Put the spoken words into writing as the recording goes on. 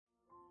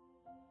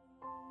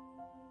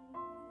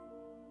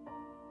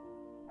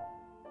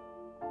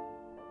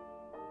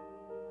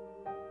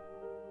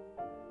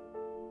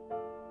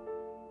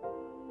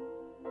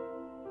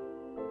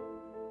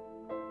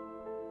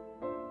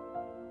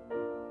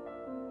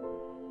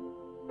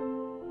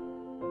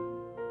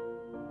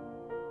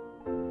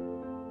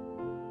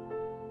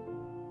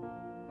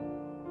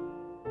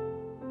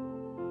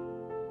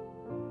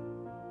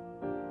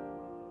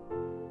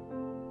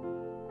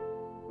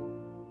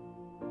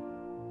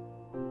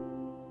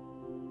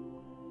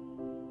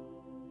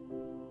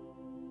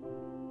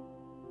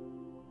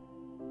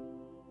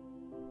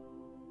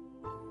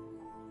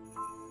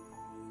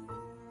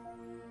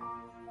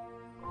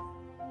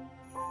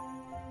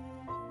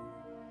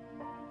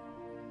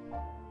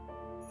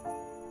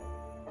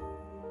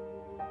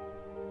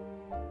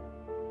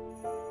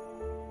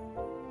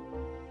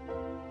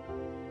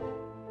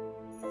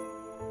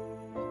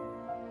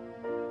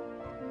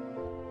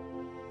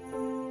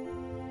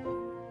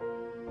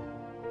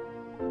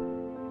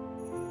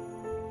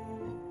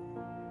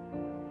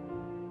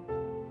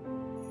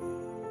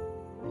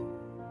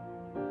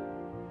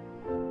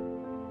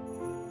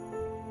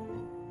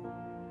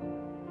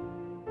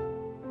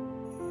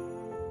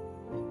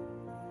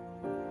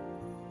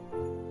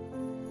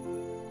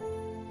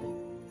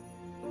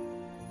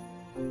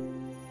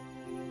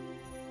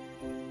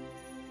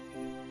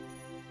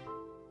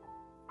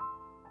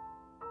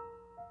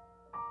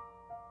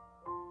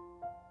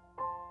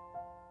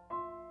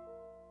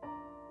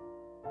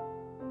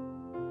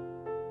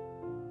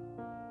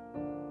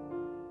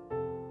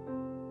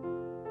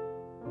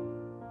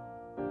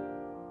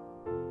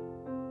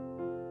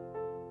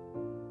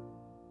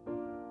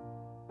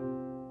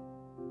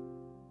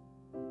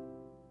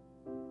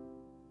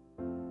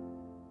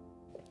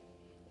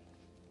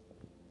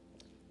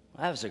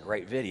That was a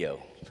great video.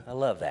 I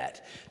love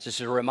that. Just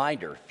a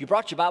reminder. If you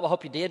brought your Bible, I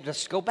hope you did.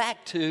 Let's go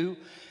back to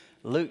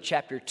Luke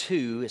chapter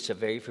 2. It's a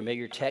very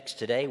familiar text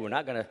today. We're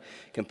not going to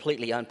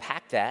completely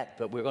unpack that,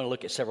 but we're going to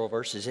look at several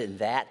verses in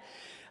that.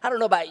 I don't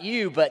know about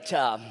you, but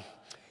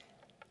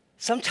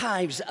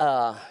sometimes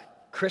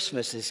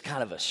Christmas is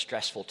kind of a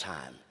stressful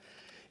time.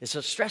 It's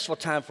a stressful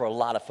time for a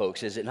lot of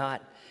folks, is it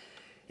not?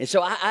 And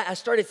so I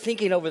started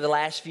thinking over the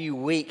last few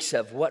weeks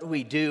of what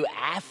we do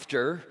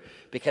after,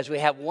 because we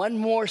have one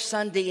more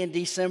Sunday in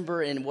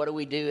December, and what do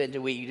we do? And do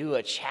we do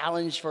a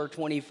challenge for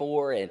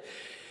 24? And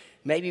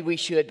maybe we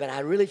should, but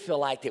I really feel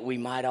like that we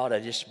might ought to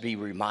just be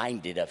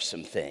reminded of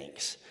some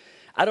things.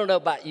 I don't know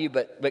about you,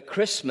 but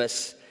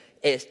Christmas,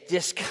 it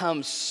just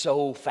comes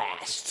so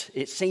fast.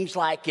 It seems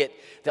like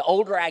the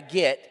older I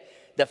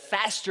get, the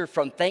faster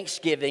from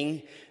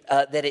Thanksgiving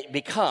that it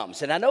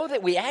becomes. And I know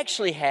that we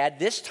actually had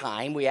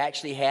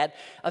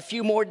a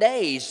few more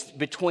days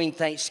between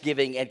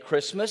Thanksgiving and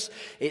Christmas.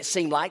 It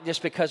seemed like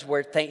just because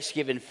where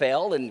Thanksgiving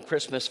fell and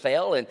Christmas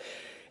fell. And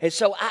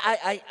so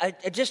I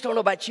just don't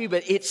know about you,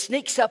 but it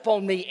sneaks up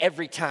on me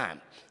every time.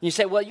 You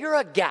say, well, you're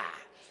a guy.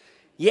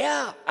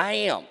 Yeah, I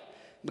am.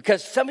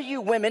 Because some of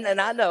you women,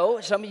 and I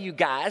know some of you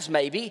guys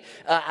maybe,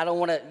 I don't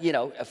want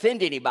to,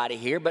 offend anybody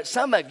here, but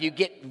some of you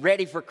get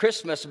ready for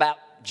Christmas about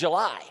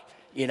July.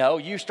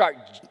 You start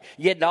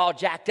getting all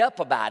jacked up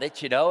about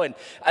it,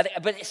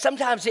 but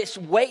sometimes it's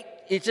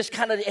just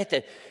kind of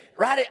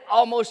right at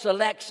almost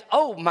elects,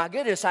 oh my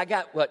goodness, I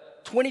got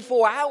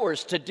 24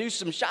 hours to do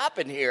some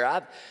shopping here.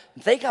 I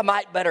think I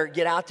might better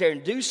get out there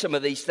and do some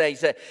of these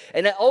things.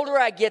 And the older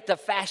I get, the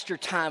faster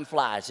time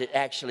flies. It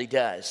actually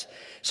does.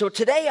 So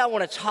today I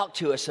want to talk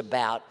to us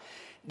about,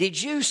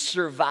 did you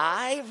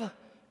survive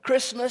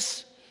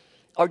Christmas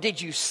or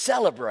did you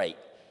celebrate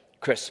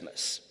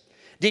Christmas?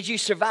 Did you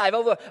survive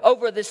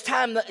over this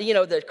time?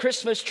 The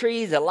Christmas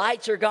tree, the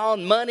lights are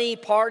gone, money,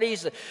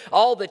 parties,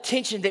 all the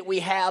tension that we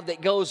have that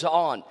goes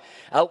on.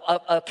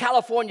 A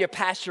California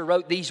pastor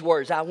wrote these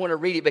words. I want to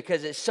read it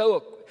because it's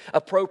so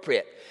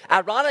appropriate.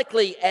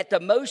 Ironically, at the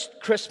most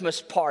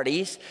Christmas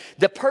parties,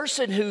 the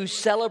person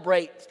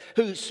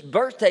whose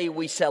birthday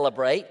we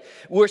celebrate,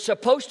 we're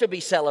supposed to be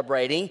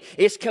celebrating,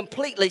 is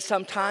completely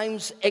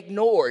sometimes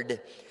ignored.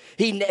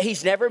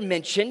 He's never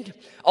mentioned.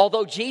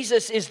 Although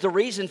Jesus is the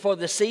reason for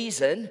the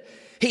season,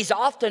 he's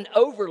often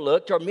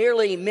overlooked or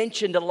merely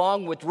mentioned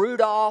along with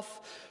Rudolph,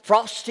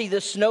 Frosty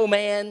the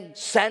Snowman,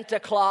 Santa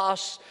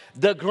Claus,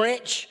 the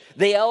Grinch,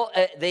 the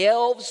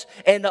elves,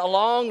 and a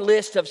long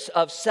list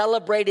of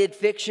celebrated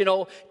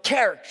fictional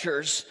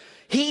characters.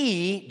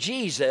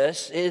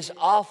 Jesus, is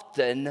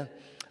often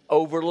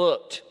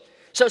overlooked.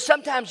 So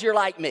sometimes you're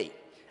like me.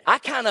 I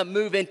kind of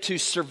move into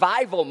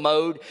survival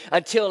mode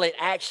until it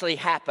actually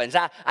happens.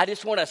 I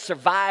just want to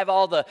survive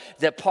all the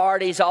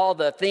parties, all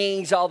the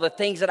things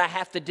that I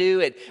have to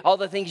do, and all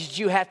the things that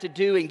you have to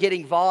do, and get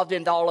involved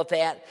in all of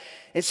that.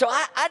 And so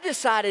I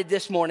decided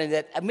this morning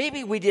that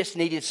maybe we just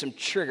needed some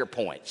trigger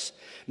points.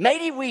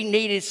 Maybe we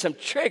needed some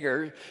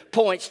trigger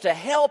points to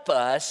help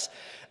us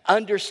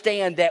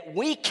understand that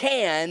we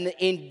can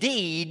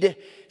indeed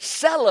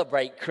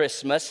celebrate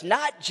Christmas,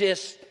 not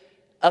just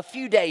a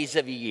few days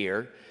of a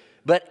year,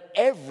 but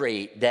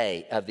every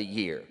day of the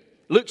year.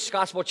 Luke's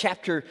Gospel,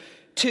 chapter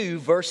 2,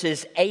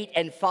 verses 8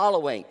 and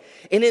following.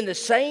 And in the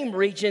same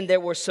region, there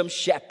were some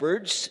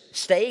shepherds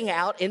staying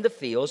out in the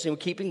fields and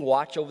keeping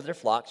watch over their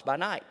flocks by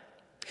night.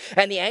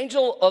 And the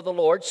angel of the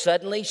Lord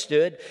suddenly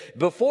stood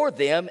before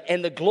them,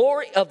 and the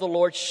glory of the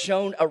Lord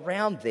shone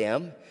around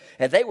them,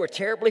 and they were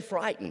terribly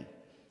frightened.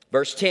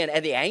 Verse 10,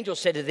 and the angel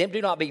said to them,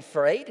 do not be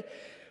afraid.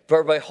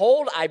 For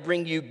behold, I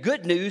bring you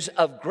good news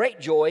of great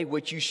joy,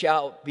 which you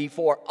shall be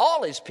for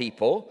all his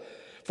people.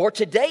 For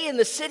today in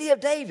the city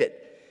of David,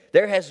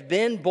 there has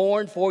been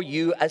born for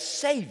you a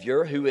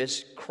Savior who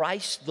is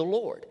Christ the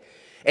Lord.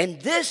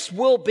 And this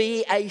will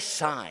be a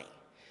sign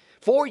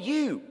for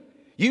you.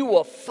 You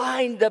will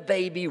find the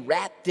baby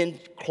wrapped in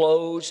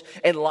clothes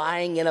and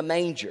lying in a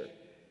manger.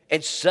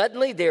 And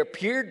suddenly there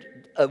appeared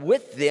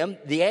with them,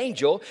 the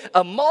angel,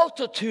 a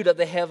multitude of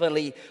the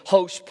heavenly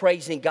hosts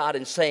praising God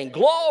and saying,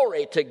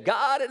 glory to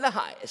God in the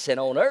highest, and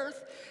on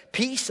earth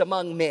peace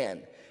among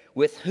men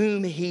with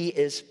whom he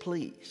is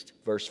pleased.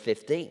 Verse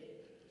 15.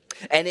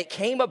 And it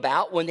came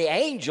about when the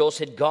angels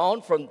had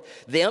gone from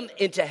them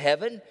into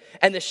heaven,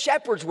 and the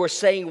shepherds were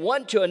saying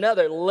one to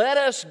another, let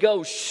us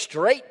go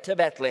straight to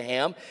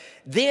Bethlehem,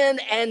 then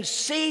and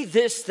see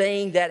this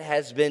thing that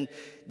has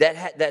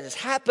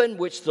happened,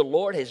 which the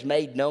Lord has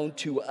made known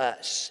to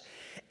us.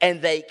 And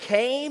they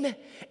came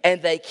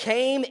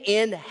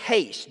in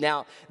haste.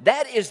 Now,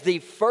 that is the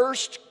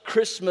first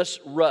Christmas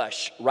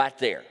rush right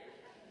there.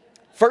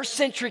 First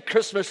century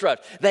Christmas rush.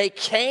 They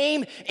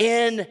came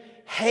in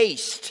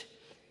haste.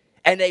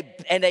 And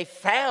they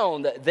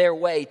found their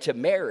way to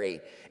Mary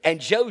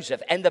and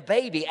Joseph and the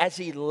baby as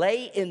he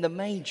lay in the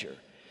manger.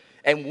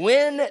 And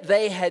when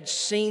they had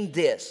seen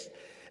this,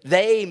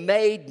 they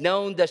made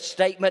known the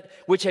statement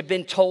which had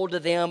been told to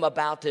them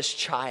about this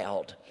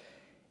child.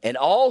 And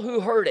all who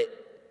heard it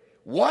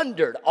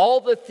wondered all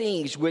the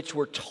things which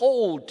were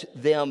told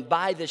them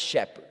by the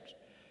shepherds.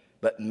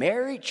 But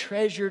Mary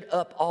treasured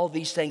up all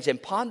these things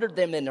and pondered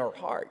them in her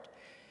heart.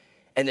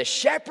 And the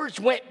shepherds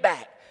went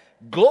back,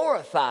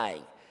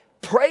 glorifying,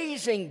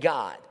 praising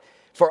God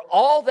for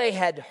all they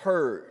had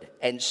heard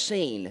and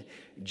seen,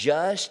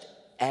 just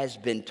as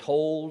been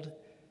told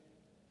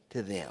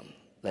to them.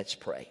 Let's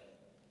pray.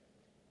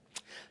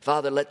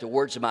 Father, let the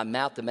words of my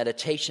mouth, the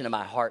meditation of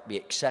my heart be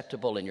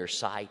acceptable in your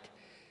sight.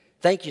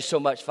 Thank you so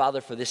much, Father,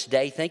 for this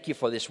day. Thank you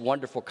for this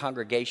wonderful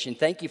congregation.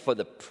 Thank you for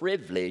the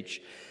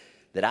privilege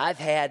that I've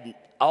had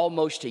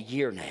almost a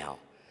year now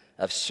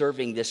of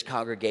serving this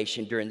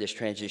congregation during this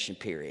transition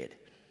period.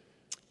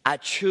 I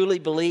truly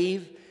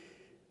believe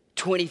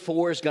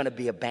 24 is going to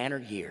be a banner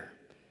year.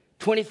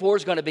 24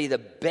 is going to be the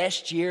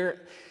best year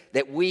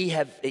that we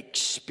have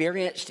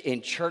experienced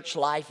in church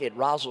life at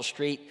Roswell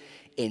Street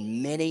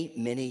in many,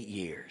 many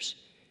years.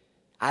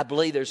 I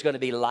believe there's going to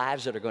be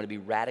lives that are going to be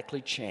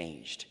radically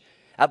changed.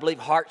 I believe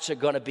hearts are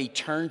going to be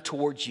turned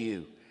towards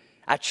you.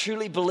 I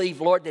truly believe,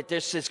 Lord, that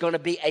this is going to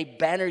be a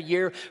banner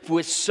year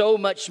with so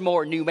much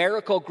more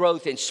numerical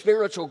growth and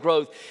spiritual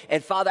growth.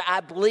 And Father,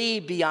 I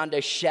believe beyond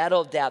a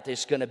shadow of doubt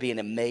there's going to be an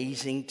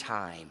amazing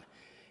time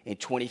in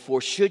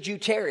 24. Should you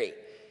tarry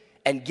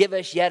and give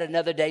us yet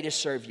another day to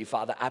serve you,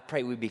 Father, I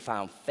pray we be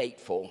found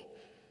faithful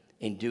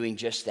in doing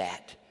just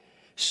that.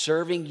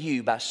 Serving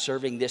you by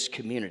serving this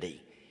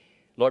community.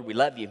 Lord, we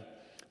love you.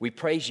 We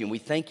praise you and we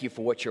thank you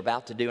for what you're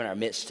about to do in our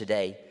midst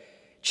today.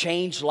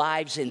 Change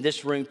lives in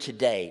this room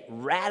today.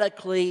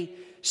 Radically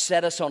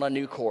set us on a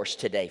new course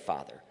today,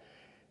 Father.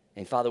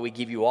 And Father, we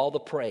give you all the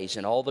praise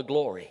and all the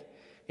glory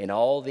and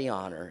all the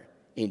honor.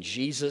 In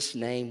Jesus'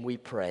 name we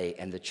pray.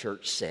 And the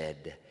church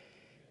said,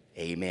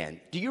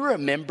 amen. Do you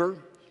remember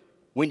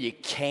when you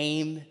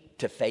came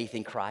to faith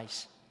in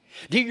Christ?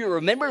 Do you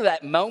remember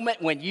that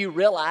moment when you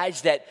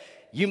realized that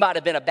you might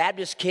have been a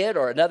Baptist kid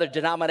or another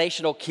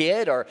denominational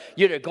kid, or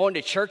you're going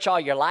to church all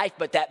your life,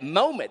 but that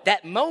moment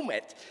that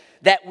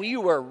you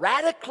were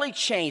radically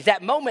changed,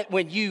 that moment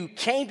when you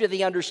came to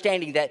the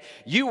understanding that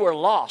you were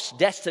lost,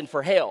 destined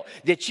for hell,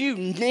 that you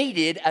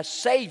needed a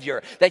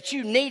Savior, that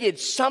you needed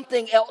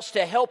something else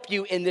to help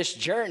you in this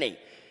journey.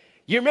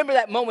 You remember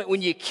that moment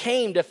when you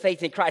came to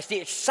faith in Christ, the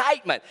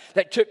excitement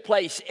that took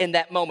place in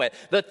that moment,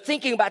 the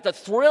thinking about the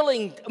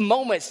thrilling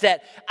moments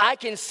that I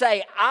can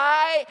say,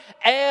 I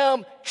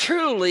am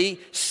truly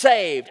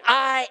saved.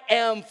 I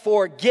am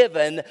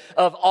forgiven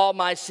of all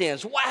my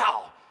sins.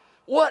 Wow.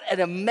 What an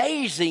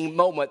amazing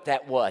moment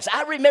that was.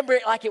 I remember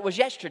it like it was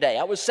yesterday.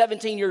 I was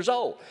 17 years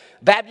old.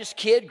 Baptist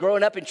kid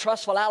growing up in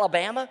Roswell,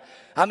 Alabama.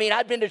 I mean,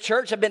 I'd been to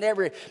church. I'd been to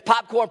every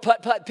popcorn,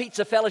 putt-putt,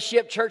 pizza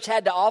fellowship church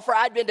had to offer.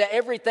 I'd been to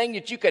everything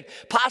that you could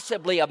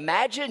possibly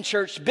imagine.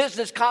 Church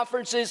business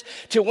conferences,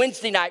 to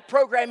Wednesday night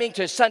programming,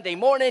 to Sunday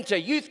morning, to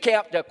youth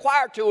camp, to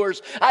choir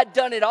tours. I'd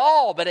done it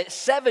all. But at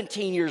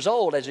 17 years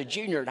old, as a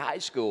junior in high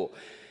school,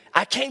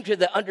 I came to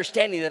the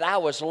understanding that I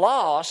was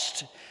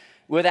lost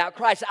without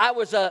Christ. I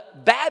was a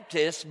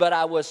Baptist, but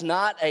I was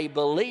not a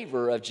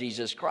believer of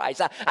Jesus Christ.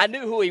 I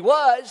knew who he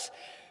was,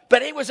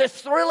 but it was a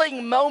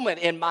thrilling moment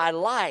in my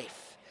life.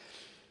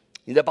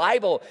 In the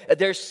Bible,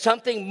 there's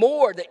something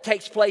more that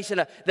takes place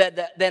than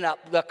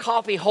a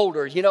coffee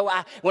holder. You know,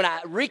 when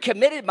I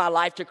recommitted my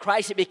life to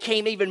Christ, it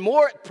became even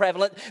more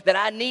prevalent that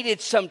I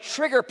needed some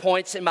trigger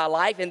points in my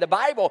life, and the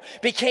Bible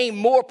became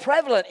more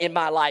prevalent in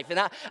my life. And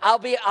I'll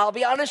be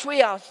honest with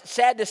you, I'm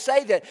sad to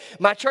say that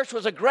my church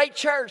was a great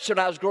church when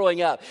I was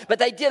growing up, but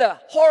they did a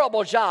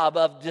horrible job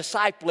of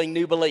discipling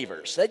new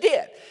believers. They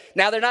did.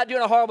 Now, they're not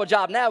doing a horrible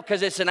job now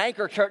because it's an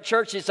anchor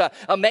church. It's an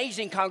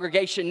amazing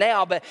congregation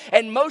now.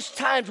 And most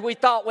times we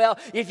thought, well,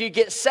 if you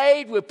get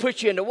saved, we'll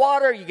put you in the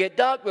water. You get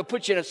dunked, we'll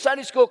put you in a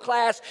Sunday school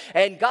class.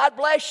 And God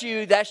bless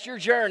you. That's your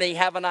journey.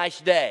 Have a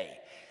nice day.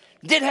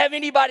 Didn't have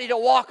anybody to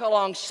walk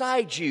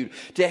alongside you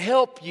to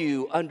help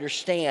you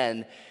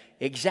understand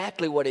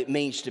exactly what it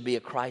means to be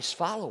a Christ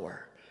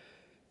follower.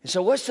 And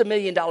so what's the $1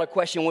 million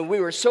question? When we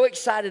were so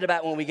excited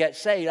about when we got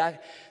saved,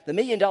 the $1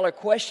 million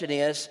question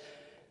is,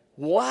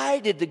 why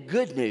did the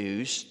good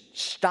news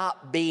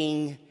stop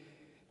being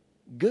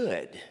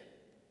good?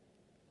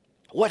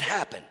 What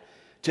happened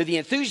to the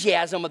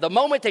enthusiasm of the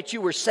moment that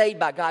you were saved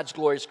by God's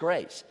glorious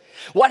grace?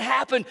 What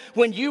happened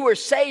when you were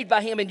saved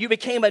by him and you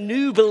became a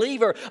new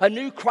believer, a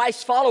new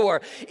Christ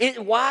follower?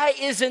 Why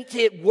isn't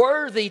it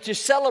worthy to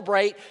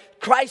celebrate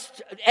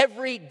Christ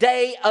every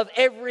day of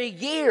every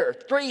year,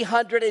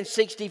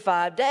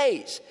 365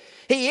 days?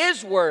 He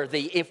is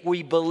worthy if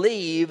we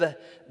believe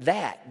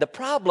that. The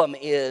problem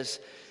is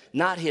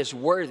not his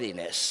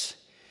worthiness.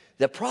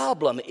 The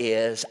problem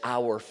is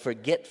our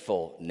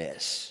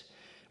forgetfulness.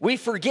 We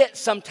forget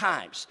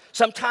sometimes.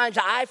 Sometimes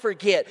I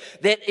forget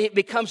that it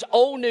becomes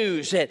old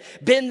news and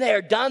been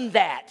there, done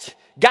that.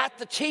 Got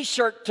the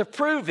t-shirt to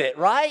prove it,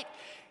 right?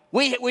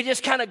 We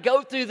just kind of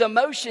go through the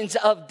motions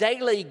of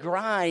daily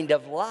grind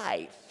of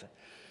life.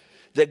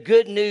 The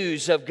good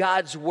news of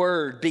God's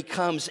word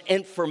becomes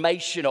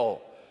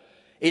informational.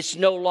 It's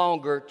no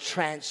longer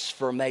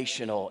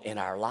transformational in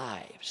our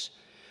lives.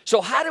 So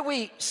how do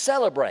we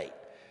celebrate?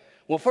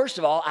 Well, first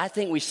of all, I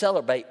think we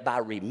celebrate by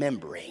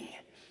remembering.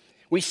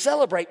 We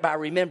celebrate by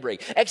remembering.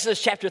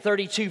 Exodus chapter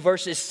 32,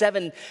 verses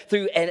 7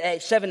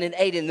 and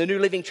 8 in the New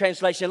Living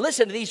Translation.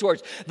 Listen to these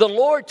words. The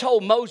Lord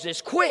told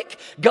Moses, quick,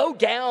 go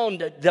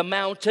down the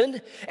mountain,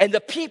 and the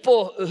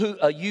people who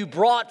you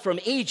brought from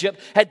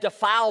Egypt had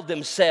defiled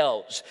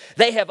themselves.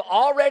 They have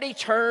already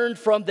turned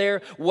from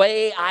their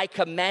way I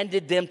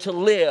commanded them to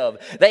live.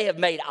 They have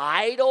made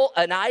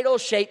an idol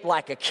shaped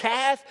like a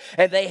calf,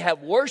 and they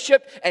have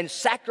worshipped and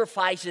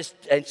sacrificed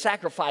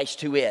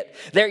to it.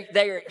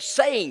 They're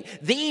saying,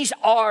 these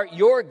are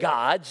your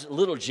gods,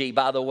 little g,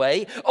 by the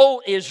way,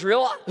 O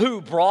Israel,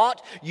 who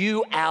brought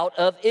you out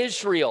of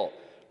Israel.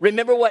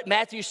 Remember what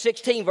Matthew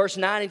 16, verse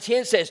 9 and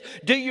 10 says.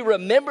 Do you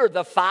remember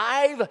the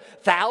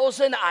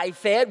 5,000 I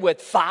fed with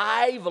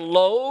 5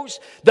 loaves,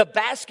 the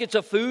baskets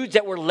of foods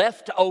that were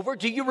left over?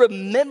 Do you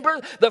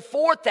remember the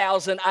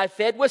 4,000 I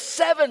fed with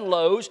 7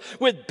 loaves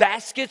with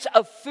baskets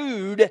of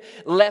food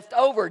left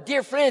over?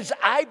 Dear friends,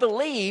 I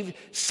believe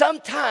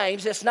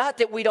sometimes it's not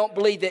that we don't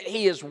believe that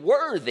he is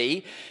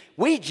worthy.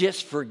 We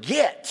just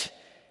forget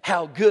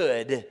how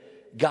good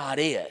God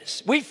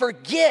is. We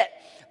forget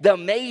the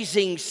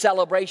amazing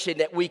celebration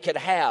that we could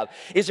have.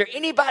 Is there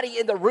anybody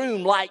in the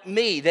room like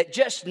me that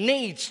just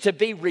needs to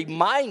be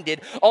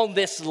reminded on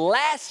this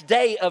last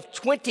day of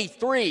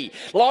 23,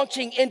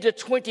 launching into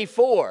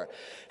 24,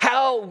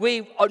 how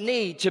we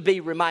need to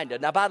be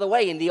reminded? Now, by the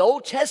way, in the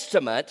Old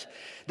Testament,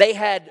 they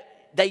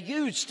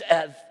used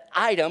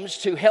items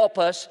to help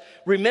us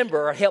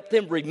remember or help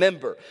them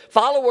remember.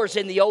 Followers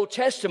in the Old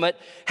Testament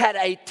had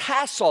a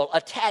tassel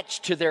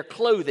attached to their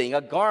clothing, a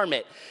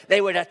garment.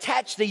 They would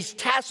attach these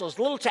tassels,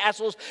 little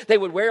tassels they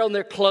would wear on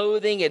their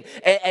clothing,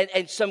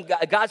 and some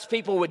God's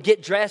people would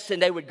get dressed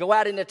and they would go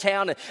out into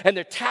town and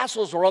their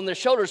tassels were on their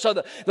shoulders.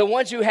 So the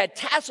ones who had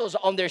tassels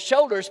on their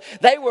shoulders,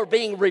 they were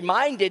being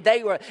reminded,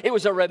 it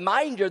was a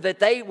reminder that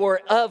they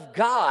were of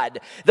God.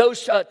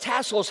 Those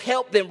tassels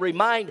helped them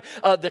remind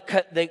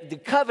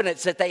the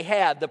covenants that they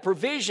had, the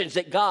provisions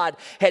that God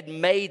had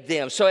made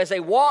them. So as they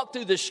walk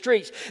through the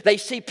streets, they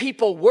see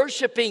people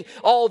worshiping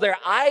all their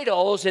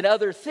idols and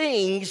other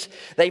things.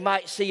 They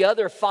might see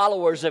other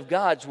followers of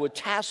God's with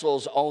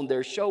tassels on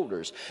their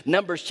shoulders.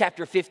 Numbers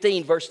chapter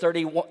 15, verse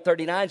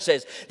 39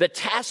 says, the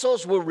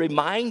tassels will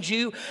remind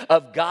you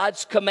of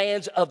God's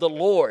commands of the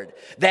Lord,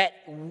 that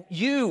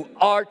you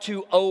are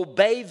to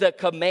obey the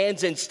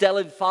commands instead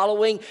of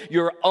following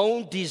your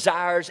own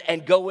desires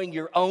and going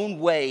your own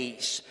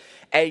ways,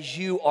 as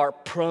you are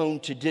prone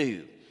to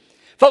do.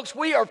 Folks,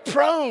 we are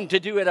prone to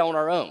do it on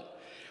our own.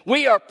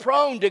 We are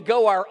prone to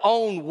go our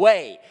own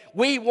way.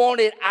 We want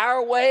it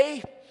our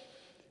way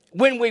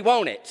when we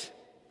want it.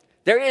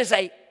 There is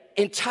an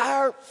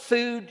entire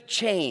food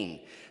chain.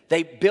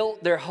 They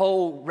built their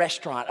whole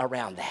restaurant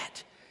around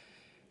that.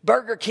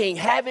 Burger King,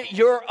 have it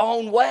your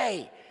own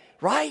way,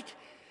 right?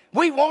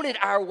 We want it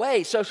our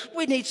way, so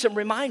we need some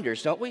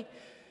reminders, don't we?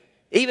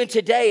 Even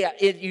today,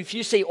 if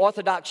you see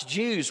Orthodox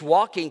Jews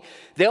walking,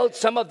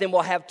 some of them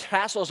will have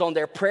tassels on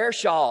their prayer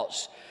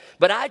shawls.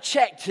 But I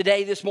checked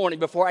this morning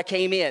before I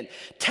came in,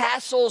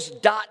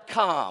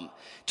 tassels.com,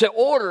 to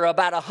order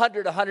about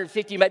 100,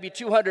 150, maybe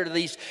 200 of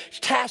these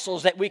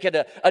tassels that we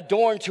could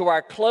adorn to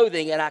our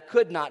clothing, and I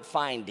could not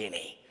find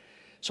any.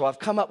 So I've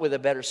come up with a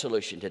better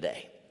solution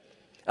today.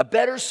 A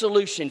better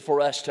solution for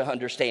us to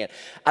understand.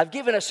 I've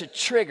given us a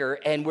trigger,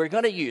 and we're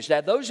going to use. Now,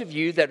 those of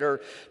you that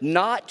are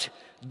not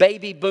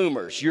baby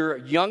boomers, you're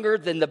younger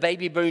than the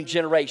baby boom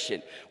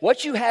generation.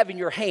 What you have in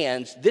your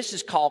hands, this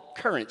is called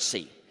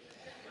currency.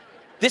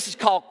 This is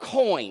called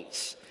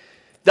coins.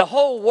 The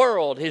whole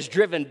world is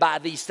driven by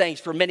these things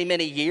for many,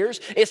 many years.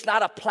 It's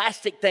not a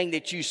plastic thing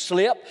that you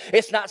slip.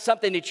 It's not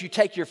something that you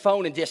take your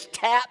phone and just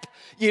tap.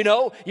 You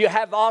know, you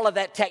have all of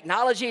that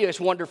technology.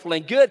 It's wonderful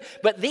and good.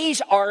 But these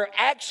are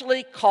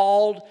actually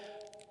called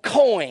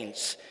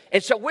coins.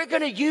 And so we're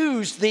going to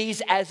use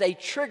these as a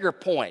trigger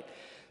point.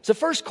 So the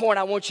first coin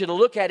I want you to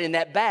look at in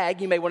that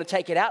bag, you may want to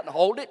take it out and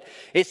hold it.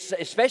 It's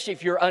especially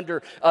if you're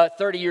under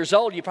 30 years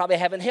old, you probably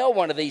haven't held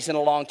one of these in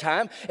a long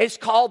time. It's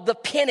called the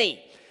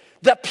penny.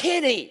 The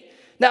penny.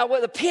 Now,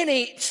 what the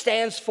penny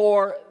stands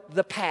for,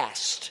 the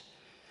past.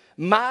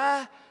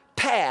 My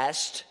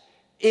past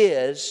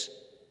is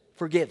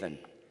forgiven.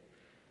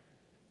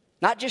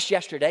 Not just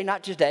yesterday,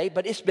 not today,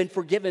 but it's been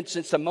forgiven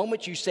since the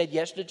moment you said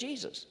yes to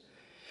Jesus.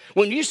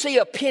 When you see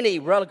a penny,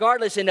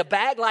 regardless in a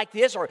bag like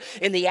this or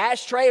in the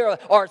ashtray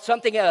or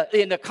something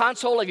in the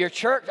console of your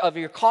church, of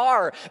your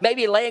car, or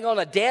maybe laying on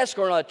a desk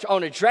or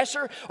on a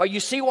dresser, or you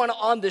see one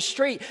on the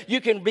street,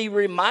 you can be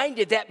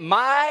reminded that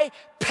my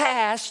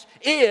past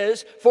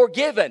is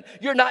forgiven.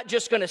 You're not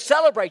just going to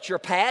celebrate your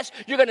past.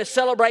 You're going to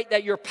celebrate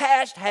that your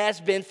past has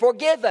been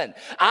forgiven.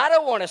 I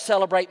don't want to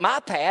celebrate my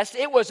past.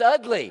 It was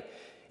ugly.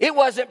 It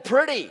wasn't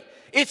pretty.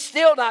 It's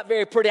still not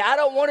very pretty. I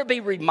don't want to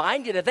be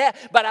reminded of that,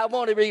 but I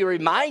want to be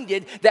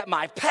reminded that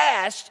my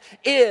past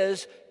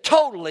is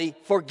totally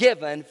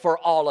forgiven for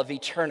all of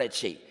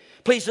eternity.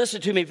 Please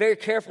listen to me very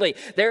carefully.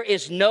 There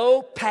is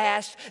no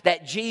past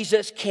that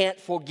Jesus can't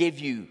forgive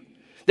you.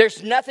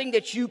 There's nothing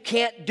that you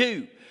can't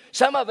do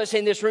Some of us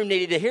in this room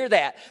needed to hear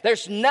that.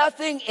 There's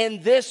nothing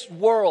in this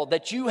world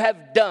that you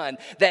have done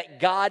that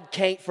God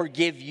can't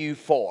forgive you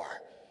for,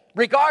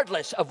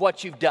 regardless of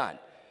what you've done.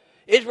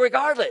 It's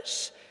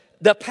regardless.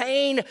 The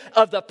pain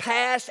of the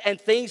past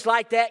and things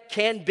like that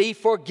can be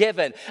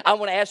forgiven. I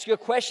want to ask you a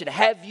question.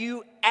 Have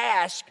you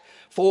asked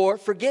for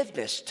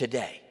forgiveness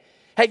today?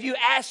 Have you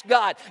asked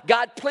God,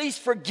 God, please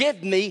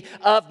forgive me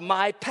of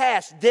my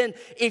past? Then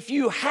if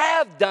you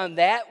have done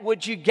that,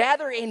 would you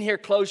gather in here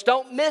close?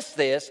 Don't miss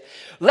this.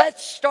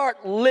 Let's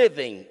start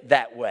living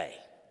that way.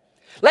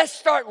 Let's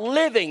start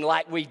living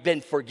like we've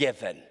been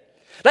forgiven.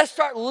 Let's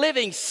start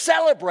living,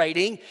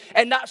 celebrating,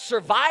 and not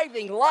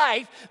surviving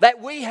life that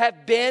we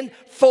have been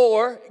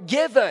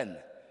forgiven.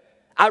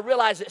 I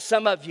realize that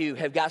some of you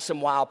have got some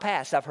wild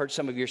past. I've heard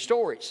some of your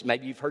stories.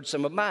 Maybe you've heard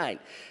some of mine.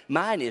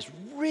 Mine is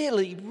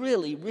really,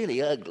 really,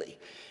 really ugly.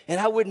 And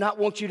I would not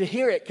want you to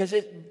hear it because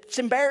it's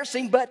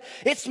embarrassing, but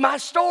it's my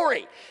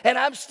story. And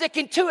I'm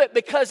sticking to it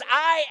because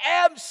I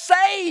am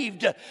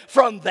saved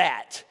from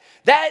that.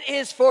 That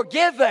is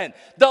forgiven.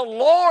 The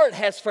Lord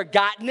has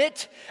forgotten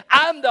it.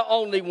 I'm the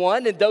only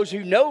one, and those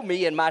who know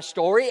me and my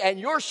story and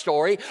your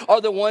story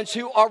are the ones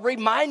who are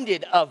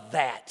reminded of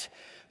that.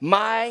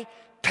 My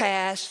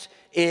past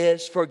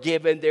is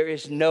forgiven. There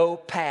is no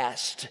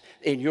past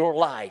in your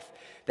life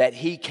that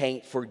He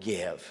can't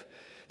forgive.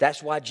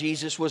 That's why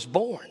Jesus was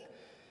born.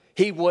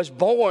 He was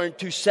born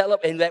to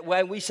celebrate, and that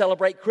when we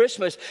celebrate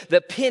Christmas, the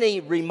penny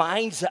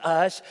reminds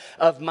us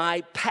of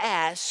my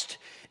past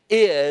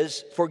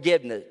is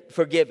forgiven.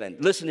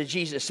 Listen to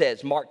Jesus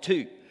says, Mark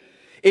 2.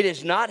 It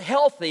is not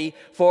healthy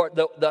for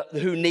the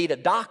who need a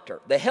doctor.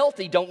 The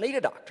healthy don't need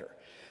a doctor,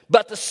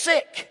 but the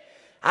sick.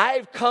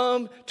 I've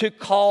come to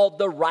call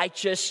the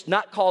righteous,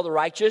 not call the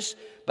righteous,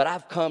 but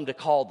I've come to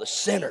call the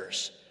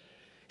sinners.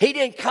 He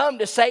didn't come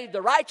to save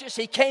the righteous.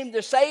 He came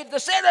to save the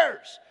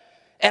sinners.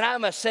 And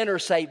I'm a sinner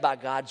saved by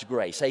God's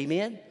grace.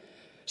 Amen?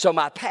 So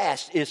my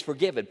past is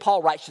forgiven.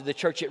 Paul writes to the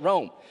church at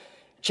Rome.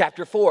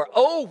 Chapter 4,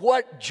 oh,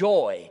 what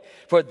joy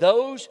for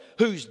those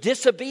whose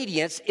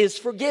disobedience is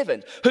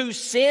forgiven, whose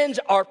sins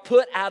are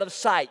put out of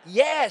sight.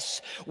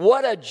 Yes,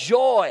 what a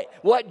joy.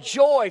 What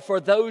joy for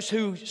those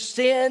whose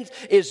sins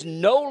is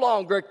no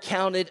longer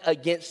counted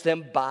against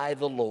them by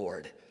the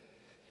Lord.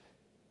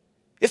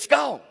 It's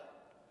gone.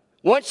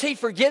 Once He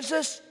forgives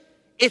us,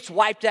 it's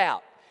wiped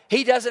out.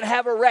 He doesn't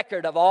have a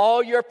record of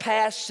all your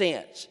past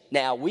sins.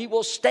 Now, we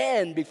will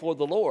stand before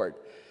the Lord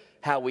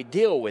how we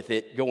deal with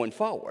it going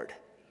forward.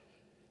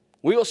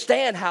 We will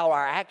stand how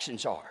our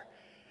actions are,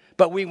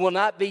 but we will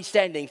not be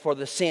standing for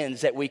the sins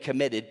that we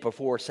committed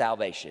before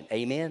salvation.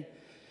 Amen?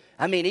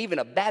 I mean, even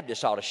a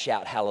Baptist ought to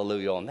shout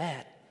hallelujah on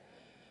that.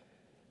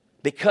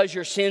 Because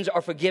your sins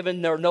are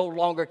forgiven, they're no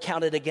longer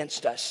counted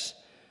against us.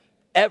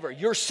 Ever.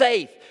 You're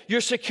safe.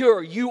 You're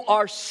secure. You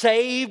are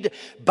saved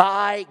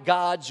by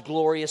God's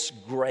glorious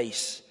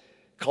grace.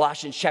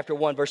 Colossians chapter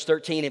 1, verse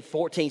 13 and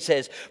 14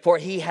 says, for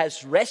He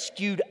has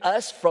rescued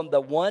us from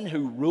the one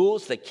who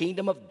rules the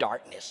kingdom of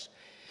darkness.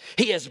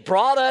 He has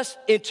brought us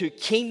into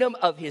kingdom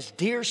of His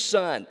dear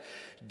Son.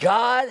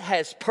 God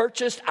has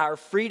purchased our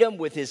freedom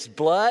with His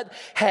blood,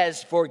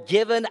 has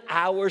forgiven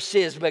our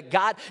sins. But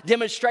God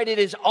demonstrated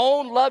His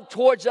own love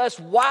towards us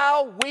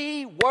while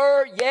we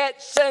were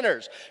yet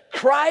sinners.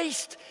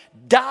 Christ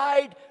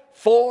died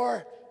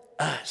for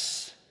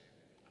us.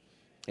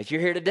 If you're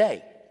here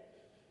today,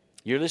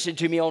 you're listening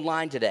to me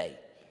online today,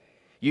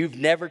 you've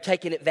never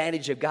taken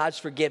advantage of God's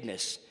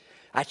forgiveness,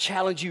 I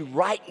challenge you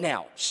right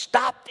now,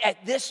 stop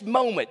at this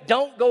moment.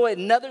 Don't go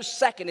another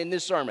second in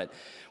this sermon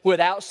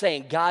without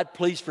saying, God,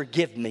 please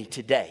forgive me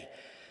today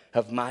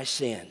of my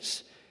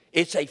sins.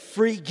 It's a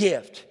free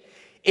gift.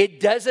 It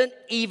doesn't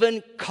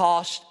even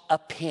cost a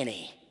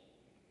penny.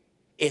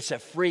 It's a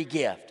free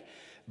gift,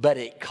 but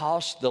it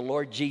cost the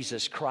Lord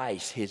Jesus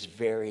Christ His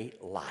very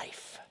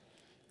life.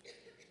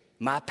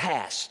 My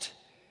past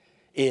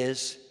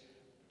is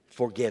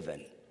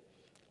forgiven.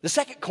 The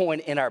second coin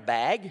in our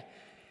bag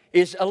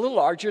is a little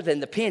larger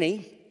than the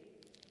penny.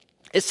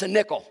 It's a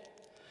nickel.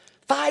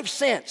 5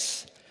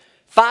 cents.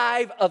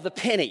 5 of the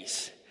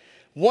pennies.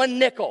 1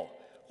 nickel.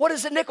 What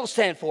does a nickel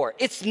stand for?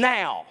 It's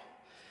now.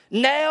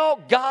 Now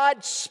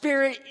God's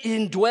Spirit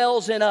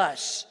indwells in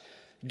us.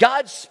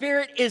 God's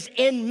Spirit is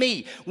in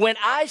me. When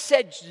I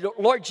said,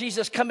 Lord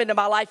Jesus, come into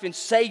my life and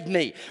save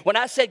me. When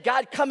I said,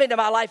 God, come into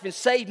my life and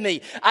save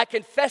me, I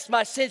confess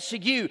my sins to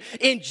you.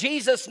 In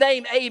Jesus'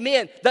 name,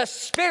 amen. The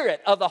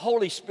Spirit of the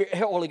Holy Spirit,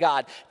 Holy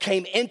God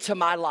came into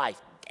my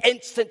life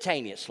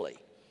instantaneously.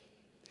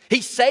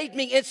 He saved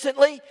me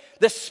instantly.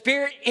 The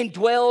Spirit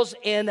indwells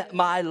in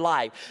my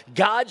life.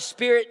 God's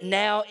Spirit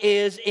now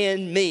is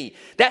in me.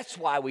 That's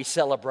why we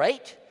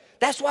celebrate.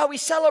 That's why we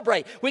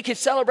celebrate. We can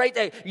celebrate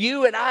that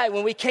you and I,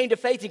 when we came to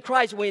faith in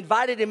Christ, when we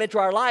invited Him into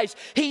our lives,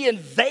 He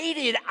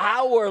invaded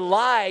our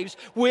lives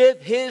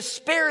with His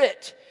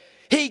Spirit.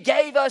 He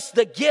gave us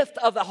the gift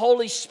of the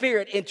Holy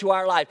Spirit into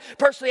our life.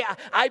 Personally,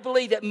 I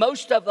believe that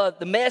most of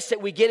the mess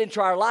that we get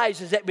into our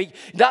lives is that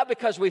not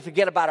because we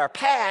forget about our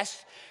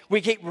past,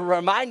 we keep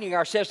reminding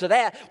ourselves of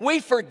that. We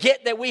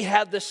forget that we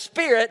have the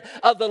Spirit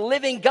of the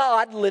living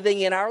God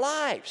living in our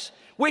lives.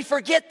 We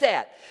forget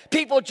that.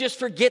 People just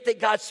forget that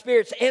God's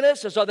Spirit's in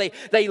us, and so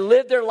they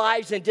live their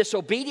lives in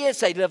disobedience.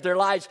 They live their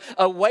lives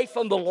away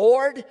from the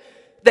Lord.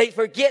 They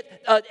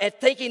forget at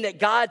thinking that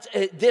God's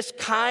this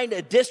kind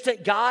of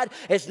distant God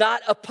is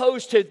not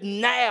opposed to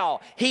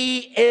now. He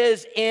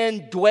is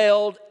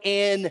indwelled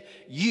in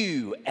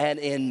you and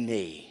in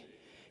me.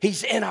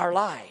 He's in our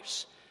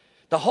lives.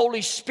 The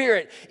Holy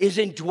Spirit is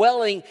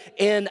indwelling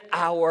in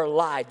our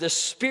life. The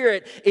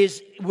Spirit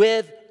is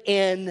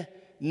within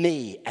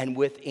me and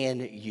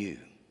within you.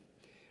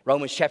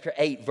 Romans chapter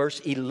 8, verse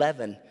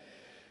 11.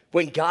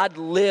 When God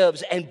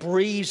lives and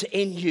breathes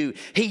in you,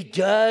 He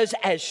does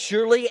as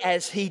surely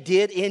as He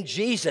did in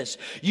Jesus.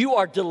 You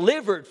are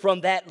delivered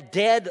from that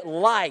dead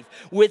life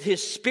with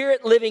His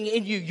Spirit living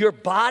in you. Your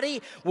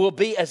body will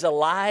be as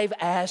alive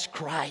as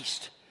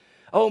Christ.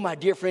 Oh, my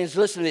dear friends,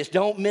 listen to this.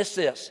 Don't miss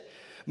this.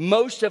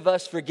 Most of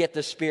us forget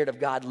the Spirit of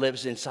God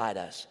lives inside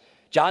us.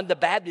 John the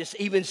Baptist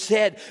even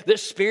said the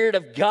Spirit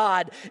of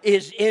God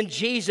is in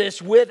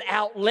Jesus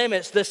without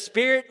limits. The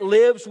Spirit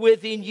lives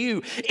within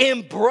you.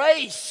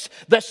 Embrace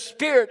the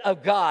Spirit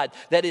of God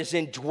that is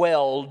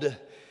indwelled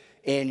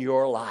in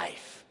your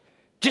life.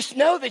 Just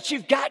know that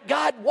you've got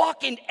God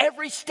walking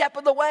every step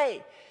of the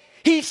way.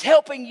 He's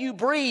helping you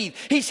breathe.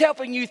 He's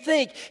helping you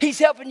think. He's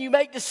helping you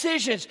make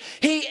decisions.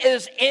 He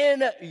is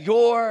in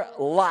your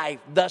life.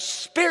 The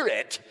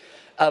Spirit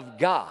of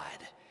God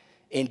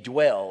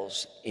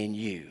indwells in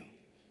you.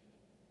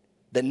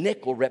 The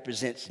nickel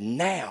represents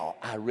now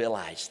I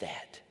realize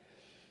that.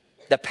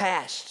 The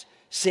past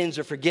sins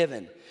are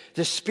forgiven.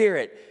 The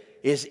Spirit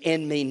is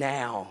in me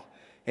now.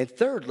 And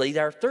thirdly,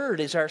 our third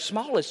is our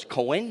smallest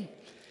coin.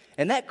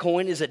 And that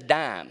coin is a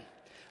dime.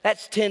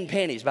 That's 10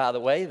 pennies, by the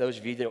way. Those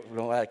of you that don't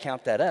know how to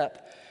count that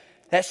up.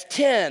 That's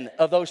 10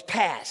 of those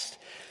past.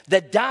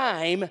 The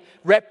dime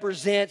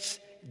represents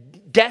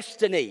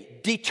destiny,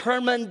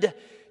 determined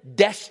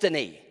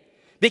destiny.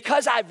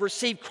 Because I've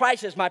received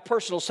Christ as my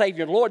personal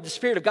Savior and Lord, the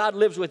Spirit of God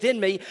lives within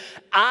me.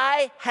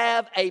 I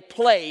have a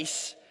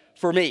place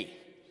for me.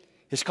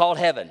 It's called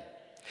heaven.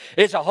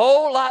 It's a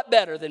whole lot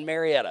better than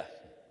Marietta.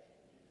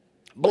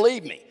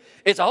 Believe me,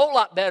 it's a whole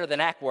lot better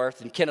than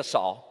Ackworth and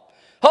Kennesaw.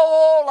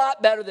 Whole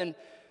lot better than,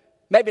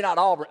 maybe not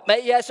Auburn.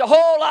 Yeah, it's a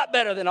whole lot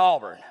better than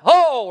Auburn.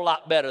 Whole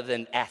lot better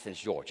than Athens,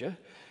 Georgia.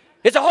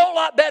 It's a whole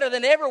lot better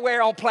than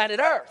everywhere on planet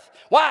Earth.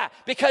 Why?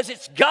 Because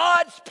it's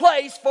God's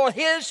place for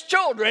His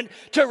children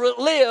to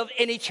live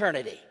in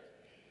eternity.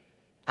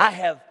 I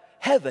have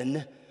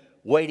heaven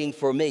waiting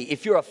for me.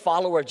 If you're a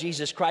follower of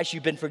Jesus Christ,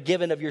 you've been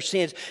forgiven of your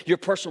sins, your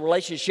personal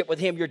relationship with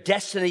Him, your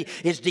destiny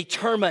is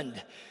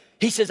determined.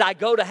 He says, I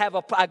go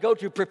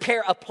to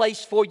prepare a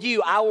place for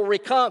you. I will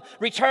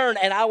return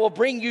and I will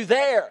bring you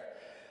there.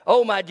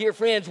 Oh, my dear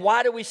friends,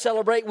 why do we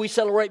celebrate? We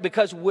celebrate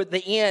because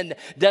the end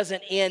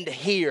doesn't end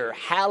here.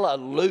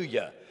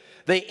 Hallelujah.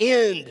 The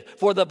end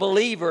for the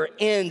believer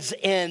ends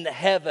in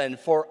heaven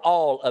for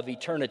all of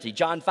eternity.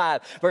 John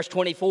 5, verse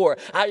 24.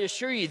 I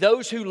assure you,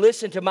 those who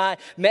listen to my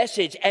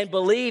message and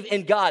believe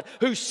in God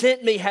who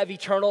sent me have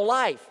eternal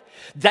life.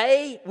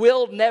 They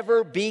will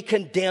never be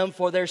condemned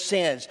for their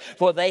sins,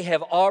 for they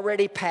have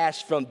already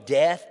passed from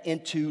death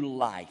into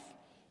life.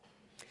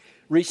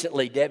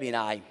 Recently, Debbie and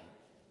I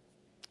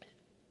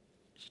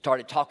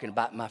started talking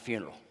about my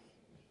funeral.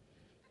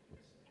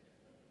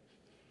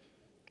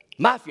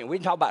 My funeral. We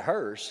didn't talk about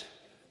hers.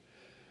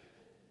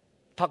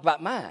 Talk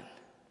about mine.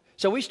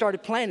 So we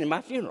started planning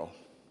my funeral.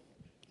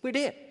 We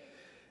did.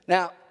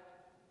 Now,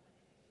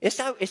 it's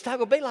not going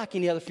to be like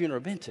any other funeral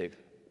I've been to.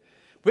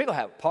 We're going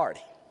to have a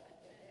party.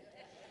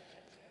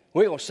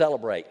 We're going to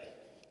celebrate.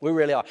 We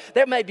really are.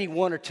 There may be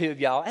one or two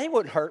of y'all. It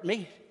wouldn't hurt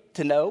me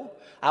to know.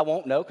 I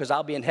won't know because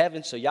I'll be in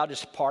heaven, so y'all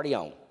just party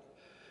on.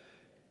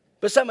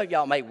 But some of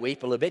y'all may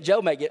weep a little bit.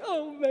 Joe may get,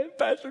 oh, man,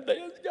 Pastor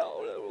Dan's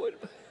gone.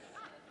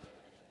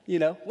 You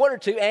know, one or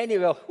two, and you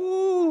go,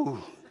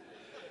 ooh.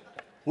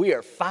 We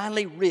are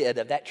finally rid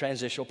of that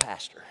transitional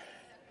pastor,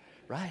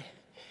 right?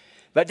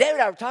 But David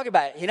and I were talking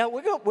about,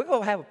 we're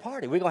going to have a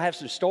party. We're going to have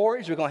some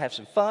stories. We're going to have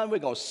some fun. We're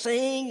going to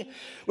sing.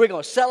 We're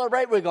going to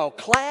celebrate. We're going to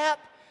clap.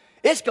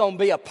 It's going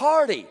to be a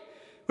party.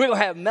 We're going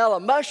to have mellow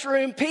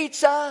mushroom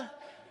pizza.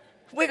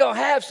 We're going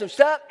to have some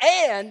stuff.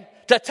 And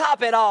to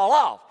top it all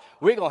off,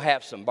 we're going to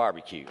have some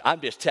barbecue. I'm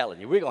just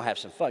telling you, we're going to have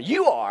some fun.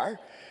 You are.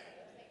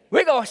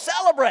 We're going to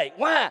celebrate.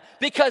 Why?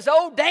 Because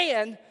old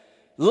Dan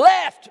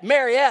left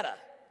Marietta.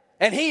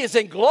 And he is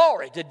in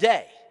glory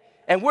today.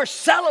 And we're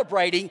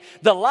celebrating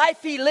the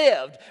life he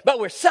lived, but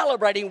we're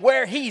celebrating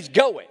where he's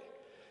going.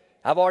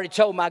 I've already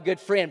told my good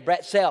friend,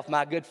 Brett Self,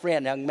 my good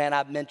friend, young man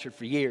I've mentored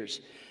for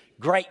years,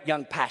 great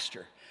young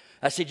pastor.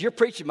 I said, you're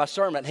preaching my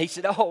sermon. He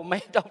said, oh,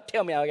 man, don't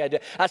tell me how I got to do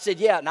it. I said,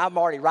 yeah, and I'm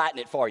already writing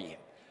it for you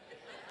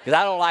because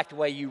I don't like the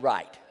way you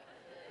write.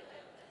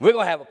 We're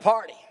going to have a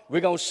party.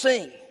 We're going to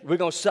sing. We're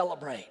going to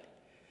celebrate.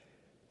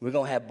 We're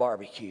going to have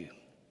barbecue.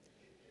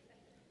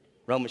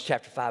 Romans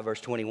chapter 5, verse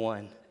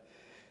 21.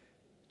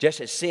 Just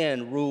as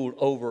sin ruled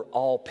over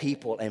all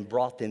people and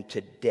brought them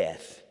to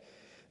death,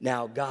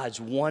 now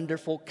God's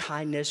wonderful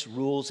kindness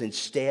rules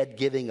instead,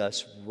 giving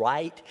us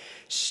right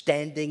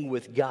standing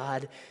with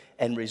God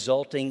and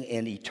resulting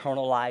in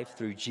eternal life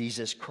through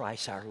Jesus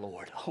Christ our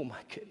Lord. Oh my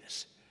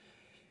goodness.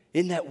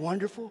 Isn't that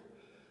wonderful?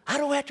 I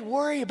don't have to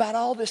worry about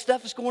all this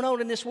stuff that's going on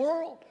in this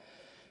world.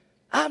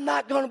 I'm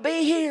not going to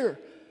be here.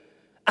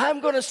 I'm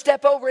going to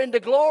step over into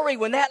glory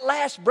when that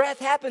last breath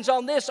happens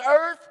on this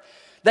earth.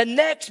 The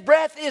next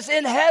breath is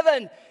in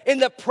heaven, in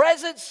the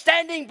presence,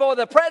 standing for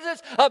the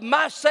presence of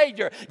my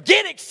Savior.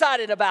 Get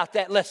excited about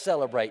that. Let's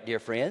celebrate, dear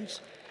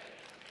friends.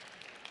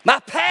 My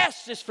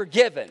past is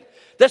forgiven.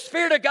 The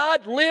Spirit of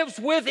God lives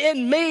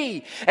within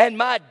me, and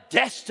my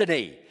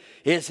destiny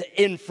is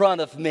in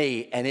front of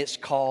me, and it's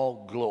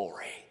called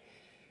glory.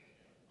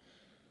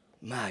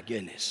 My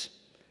goodness.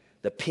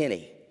 The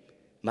penny,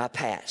 my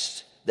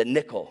past, the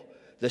nickel,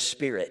 the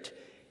Spirit,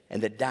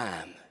 and the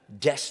dime,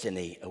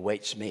 destiny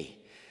awaits me.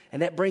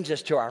 And that brings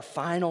us to our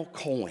final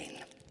coin.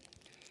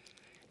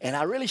 And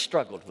I really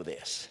struggled with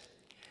this.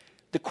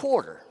 The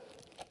quarter.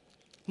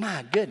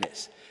 My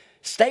goodness.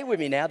 Stay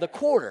with me now. The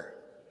quarter.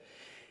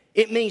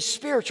 It means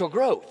spiritual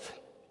growth.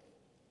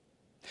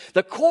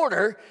 The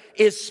quarter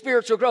is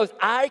spiritual growth.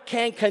 I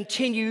can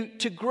continue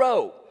to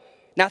grow.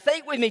 Now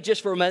think with me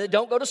just for a minute.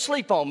 Don't go to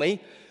sleep on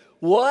me.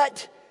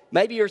 What?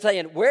 Maybe you're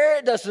saying,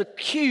 where does the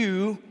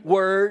Q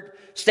word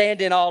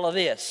stand in all of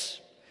this?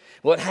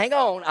 Well, hang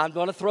on. I'm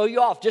going to throw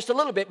you off just a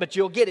little bit, but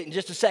you'll get it in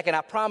just a second.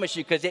 I promise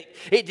you, because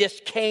it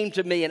just came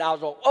to me and I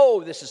was like,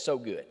 oh, this is so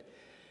good.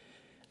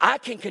 I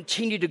can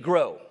continue to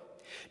grow.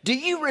 Do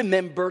you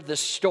remember the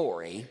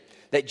story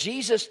that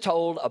Jesus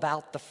told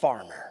about the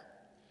farmer?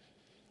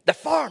 The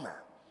farmer.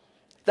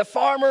 The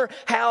farmer,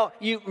 how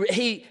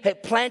he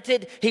had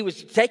planted, he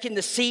was taking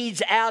the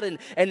seeds out and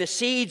the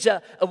seeds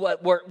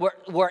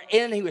were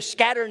in, he was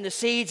scattering the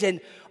seeds,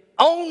 and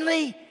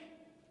only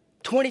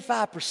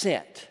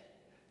 25%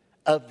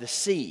 of the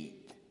seed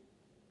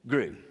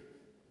grew.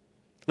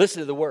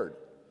 Listen to the word.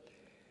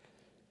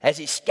 As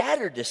he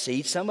scattered the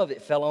seed, some of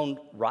it fell on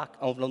rock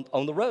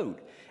on the road,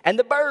 and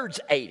the birds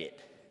ate it.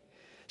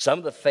 Some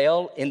of it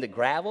fell in the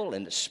gravel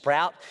and the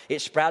sprout.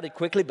 It sprouted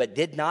quickly, but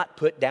did not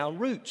put down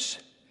roots.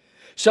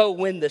 So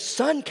when the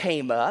sun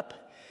came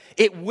up,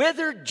 it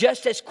withered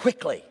just as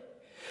quickly.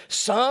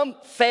 Some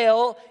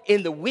fell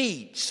in the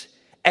weeds,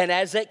 and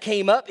as it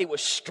came up, it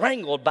was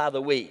strangled by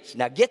the weeds.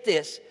 Now get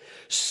this.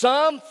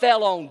 Some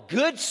fell on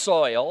good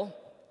soil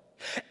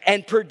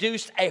and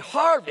produced a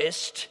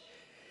harvest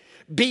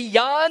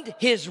beyond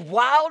his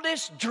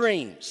wildest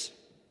dreams.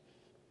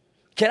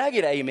 Can I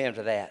get an amen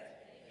to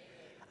that?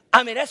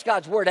 I mean, that's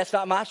God's word. That's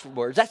not my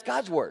words. That's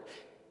God's word.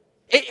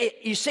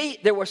 You see,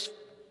 there was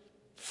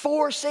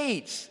 4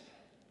 seeds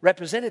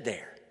represented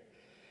there.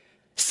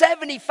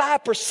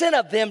 75%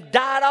 of them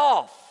died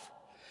off.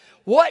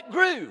 What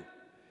grew?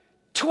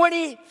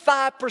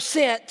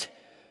 25%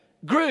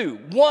 grew.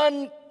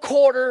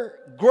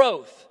 1/4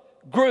 growth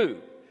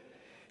grew.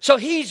 So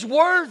he's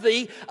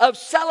worthy of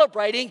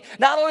celebrating.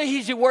 Not only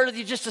is he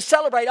worthy just to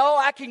celebrate, oh,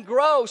 I can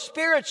grow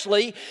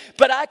spiritually,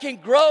 but I can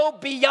grow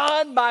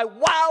beyond my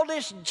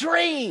wildest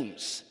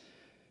dreams.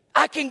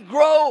 I can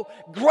grow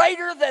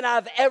greater than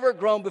I've ever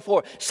grown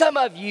before. Some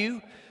of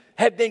you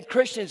have been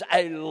Christians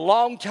a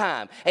long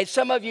time. And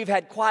some of you have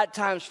had quiet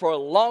times for a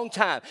long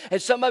time.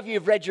 And some of you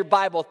have read your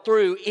Bible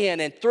through, in,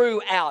 and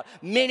throughout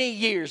many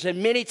years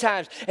and many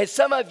times. And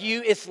some of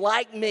you, it's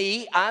like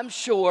me, I'm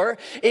sure.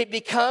 It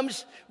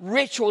becomes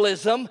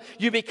ritualism.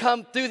 You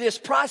become through this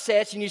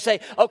process and you say,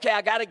 okay,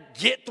 I got to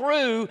get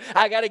through.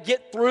 I got to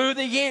get through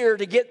the year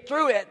to get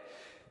through it.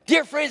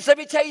 Dear friends, let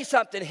me tell you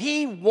something.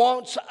 He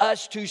wants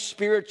us to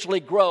spiritually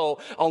grow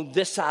on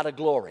this side of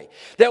glory.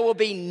 There will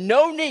be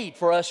no need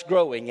for us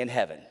growing in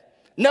heaven.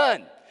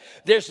 None.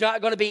 There's not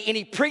going to be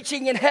any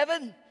preaching in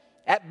heaven.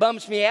 That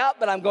bums me out,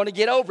 but I'm going to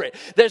get over it.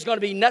 There's going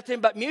to be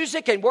nothing but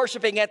music and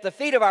worshiping at the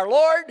feet of our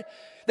Lord.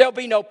 There'll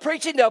be no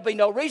preaching. There'll be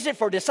no reason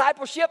for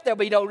discipleship. There'll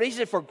be no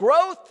reason for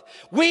growth.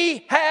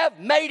 We have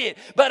made it.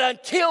 But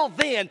until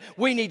then,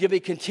 we need to be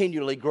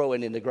continually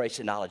growing in the grace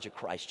and knowledge of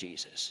Christ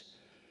Jesus.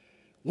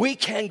 We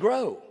can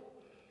grow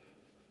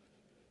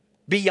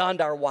beyond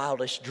our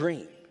wildest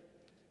dream.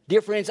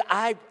 Dear friends,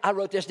 I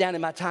wrote this down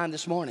in my time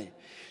this morning.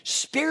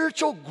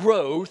 Spiritual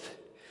growth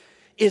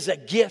is a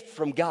gift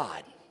from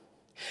God.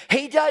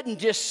 He doesn't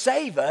just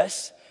save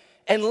us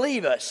and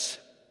leave us.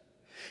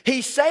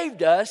 He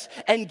saved us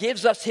and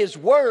gives us His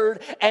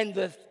Word and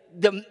the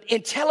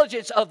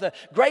intelligence of the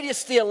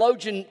greatest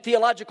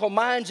theological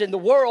minds in the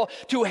world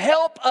to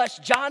help us,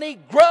 Johnny,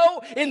 grow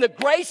in the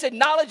grace and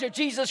knowledge of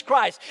Jesus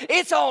Christ.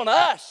 It's on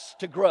us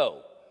to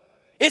grow.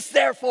 It's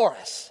there for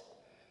us.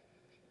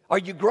 Are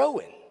you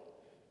growing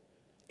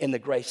in the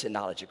grace and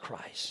knowledge of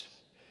Christ?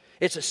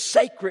 It's a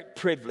sacred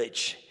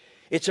privilege.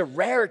 It's a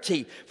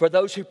rarity for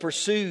those who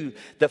pursue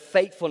the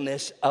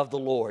faithfulness of the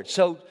Lord.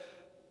 So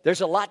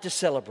there's a lot to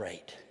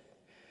celebrate.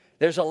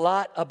 There's a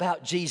lot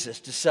about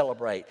Jesus to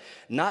celebrate.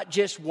 Not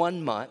just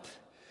 1 month,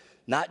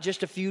 not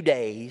just a few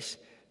days,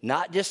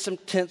 not just some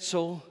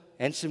tinsel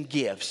and some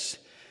gifts,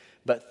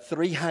 but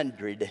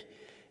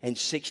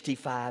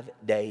 365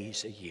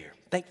 days a year.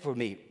 Think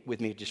with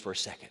me just for a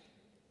second.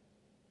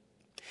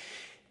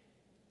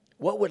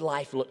 What would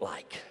life look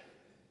like?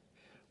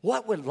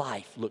 What would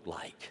life look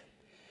like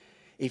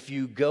if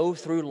you go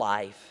through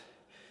life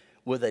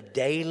with a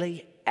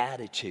daily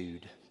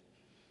attitude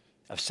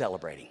of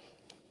celebrating?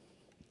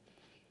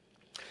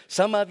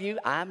 Some of you,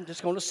 I'm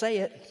just going to say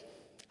it,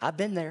 I've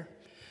been there.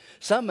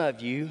 Some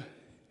of you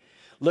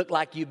look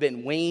like you've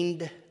been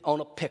weaned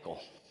on a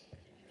pickle.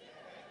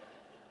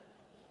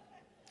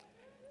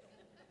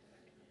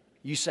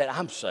 You said,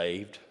 I'm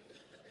saved.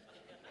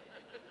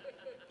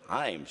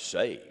 I am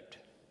saved.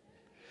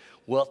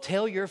 Well,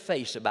 tell your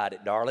face about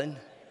it, darling.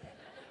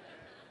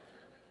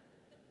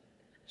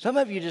 Some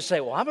of you just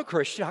say, well, I'm a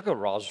Christian. I go to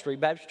Roswell Street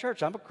Baptist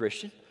Church. I'm a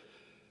Christian.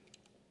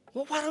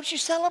 Well, why don't you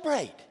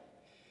celebrate?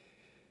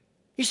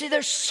 You see,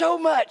 there's so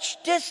much.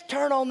 Just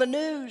turn on the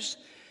news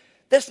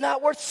that's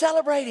not worth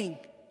celebrating.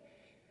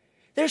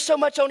 There's so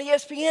much on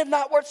ESPN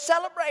not worth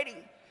celebrating.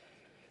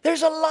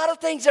 There's a lot of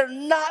things that are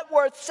not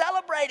worth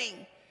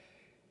celebrating.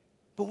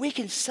 But we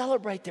can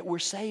celebrate that we're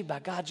saved by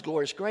God's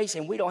glorious grace,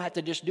 and we don't have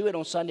to just do it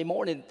on Sunday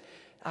morning,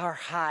 our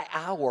high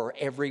hour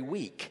every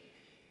week.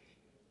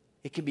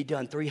 It can be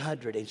done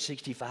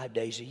 365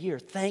 days a year.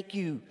 Thank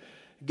you,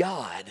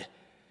 God,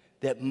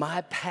 that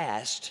my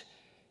past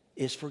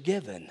is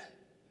forgiven.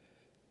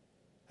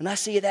 And I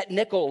see that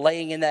nickel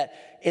laying in that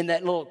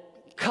little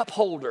cup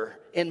holder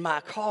in my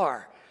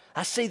car.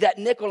 I see that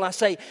nickel and I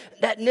say,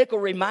 that nickel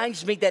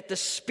reminds me that the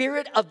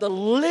Spirit of the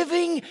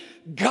living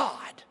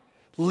God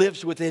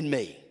lives within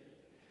me.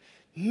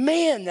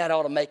 Man, that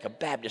ought to make a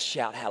Baptist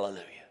shout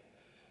hallelujah.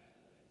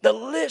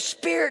 The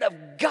Spirit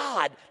of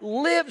God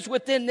lives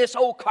within this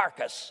old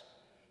carcass.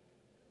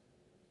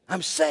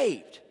 I'm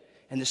saved,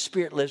 and the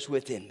Spirit lives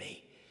within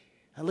me.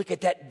 I look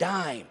at that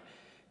dime,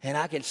 and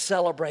I can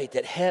celebrate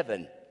that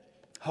heaven,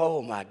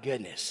 oh my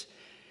goodness,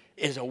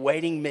 is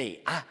awaiting me.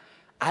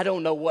 I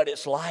don't know what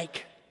it's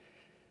like,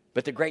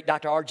 but the great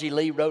Dr. R.G.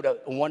 Lee wrote a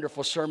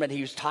wonderful sermon.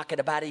 He was talking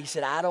about it. He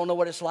said, I don't know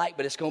what it's like,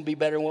 but it's going to be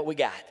better than what we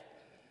got.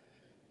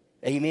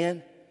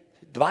 Amen?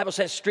 The Bible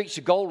says streets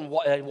of gold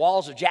and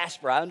walls of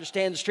jasper. I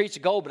understand the streets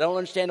of gold, but I don't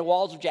understand the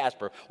walls of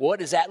jasper. What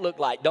does that look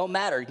like? Don't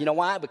matter. You know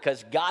why?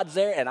 Because God's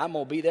there, and I'm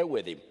going to be there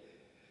with him.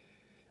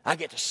 I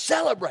get to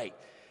celebrate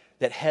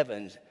that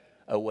heaven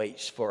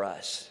awaits for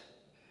us.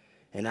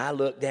 And I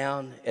look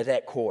down at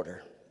that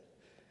quarter,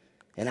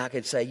 and I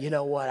can say, you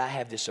know what? I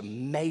have this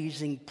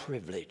amazing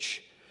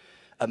privilege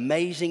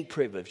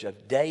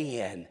of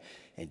day in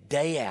and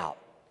day out.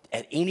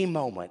 At any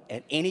moment,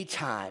 at any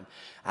time,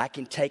 I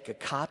can take a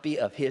copy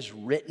of his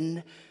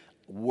written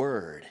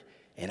word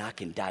and I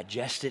can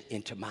digest it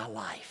into my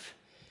life.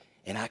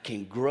 And I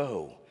can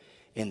grow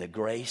in the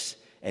grace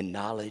and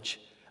knowledge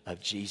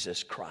of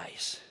Jesus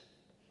Christ.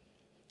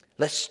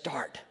 Let's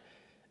start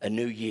a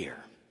new year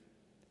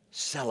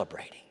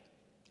celebrating.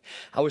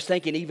 I was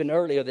thinking even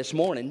earlier this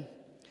morning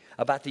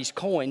about these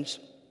coins,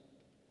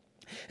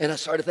 and I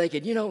started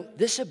thinking, you know,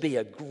 this would be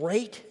a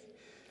great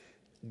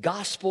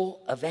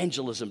gospel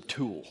evangelism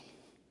tool.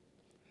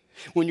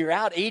 When you're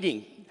out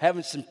eating,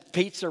 having some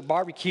pizza or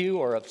barbecue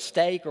or a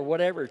steak or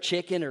whatever,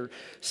 chicken or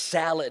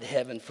salad,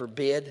 heaven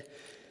forbid,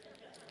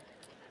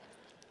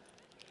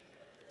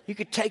 you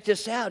could take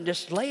this out and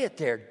just lay it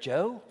there,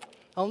 Joe,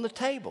 on the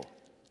table.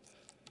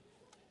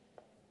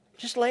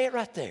 Just lay it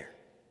right there.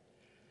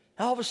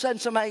 All of a sudden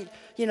somebody,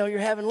 you know,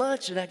 you're having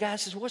lunch and that guy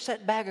says, what's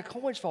that bag of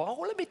coins for? Oh,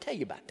 well, let me tell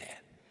you about that.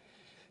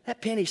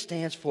 That penny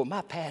stands for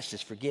my past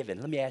is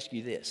forgiven. Let me ask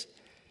you this.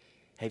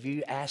 Have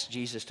you asked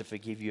Jesus to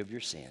forgive you of your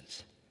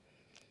sins?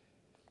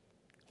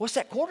 What's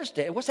that quarter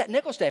stand? What's that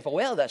nickel stand for?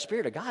 Well, that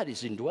Spirit of God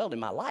is indwelled in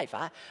my life.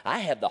 I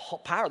have the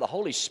power of the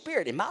Holy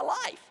Spirit in my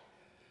life.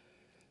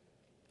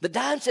 The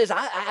dime says,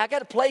 I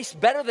got a place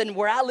better than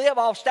where I live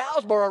off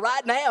Stylesboro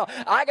right now.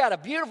 I got a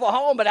beautiful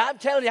home, but I'm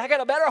telling you, I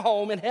got a better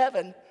home in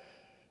heaven.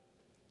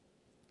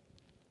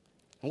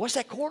 And what's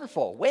that quarter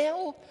for?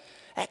 Well,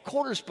 that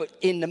quarter's but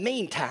in the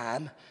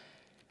meantime,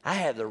 I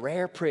have the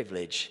rare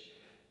privilege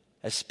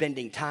of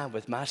spending time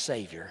with my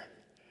Savior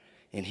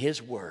in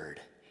his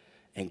word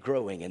and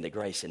growing in the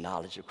grace and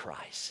knowledge of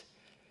Christ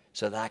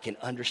so that I can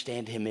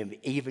understand him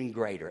even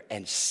greater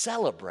and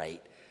celebrate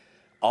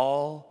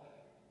all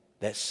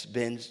that's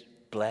been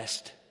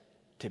blessed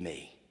to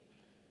me.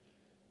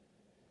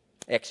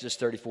 Exodus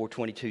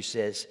 34:22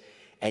 says,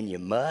 and you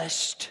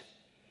must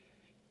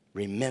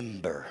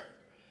remember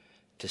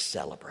to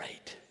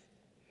celebrate.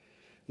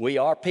 We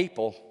are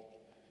people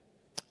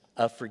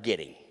of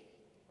forgetting.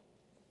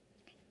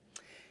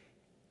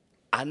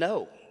 I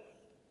know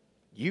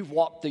you've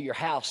walked through your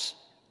house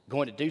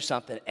going to do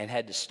something and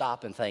had to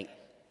stop and think,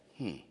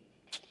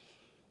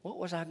 what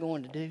was I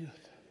going to do?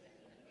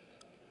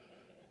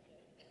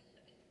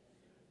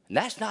 And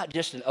that's not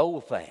just an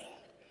old thing.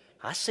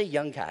 I see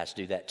young guys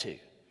do that too.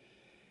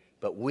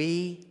 But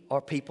we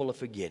are people of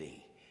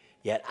forgetting.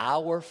 Yet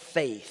our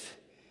faith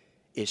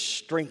is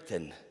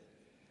strengthened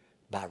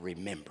by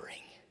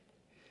remembering.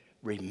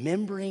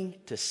 Remembering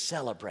to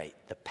celebrate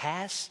the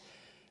past,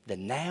 the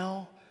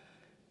now,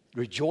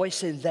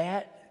 rejoice in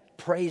that,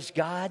 praise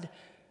God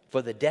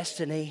for the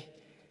destiny,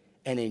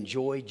 and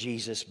enjoy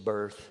Jesus'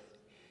 birth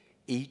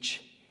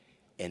each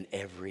and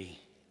every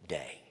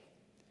day.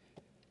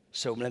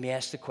 So let me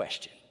ask the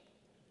question.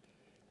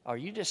 Are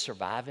you just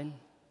surviving?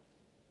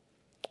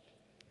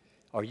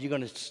 Are you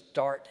going to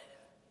start,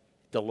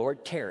 the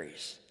Lord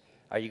tarries,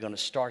 are you going to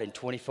start in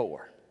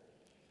 24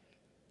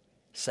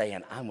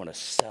 saying, I'm going to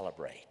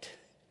celebrate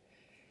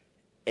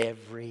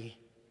every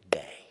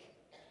day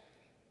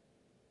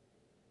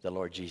the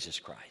Lord Jesus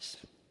Christ?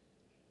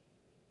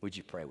 Would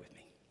you pray with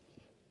me?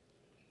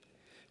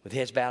 With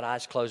heads bowed,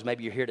 eyes closed,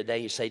 maybe you're here today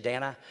and you say,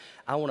 Dan,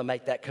 I want to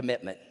make that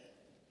commitment.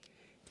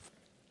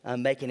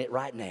 I'm making it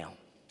right now.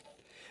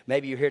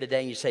 Maybe you're here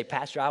today and you say,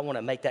 Pastor, I want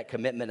to make that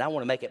commitment. I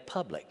want to make it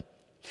public.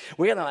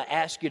 We're going to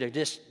ask you to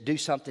just do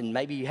something.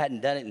 Maybe you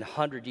hadn't done it in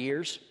 100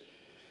 years.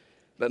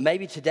 But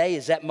maybe today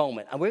is that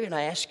moment. And we're going to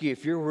ask you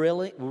if you're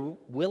really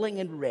willing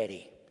and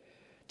ready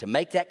to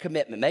make that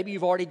commitment. Maybe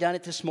you've already done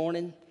it this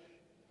morning.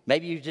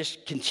 Maybe you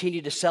just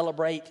continue to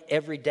celebrate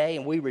every day,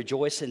 and we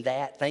rejoice in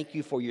that. Thank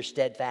you for your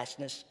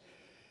steadfastness.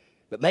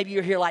 But maybe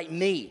you're here like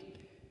me,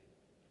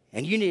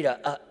 and you need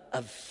a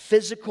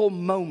physical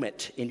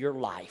moment in your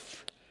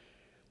life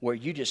where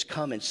you just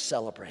come and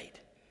celebrate.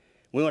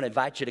 We want to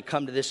invite you to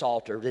come to this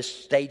altar,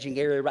 this staging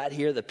area right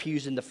here, the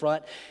pews in the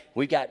front.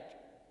 We've got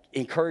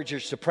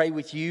encouragers to pray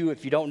with you.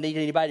 If you don't need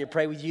anybody to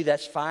pray with you,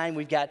 that's fine.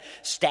 We've got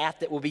staff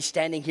that will be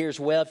standing here as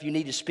well if you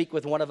need to speak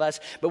with one of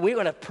us. But we're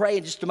going to pray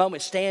in just a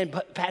moment.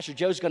 Pastor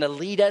Joe's going to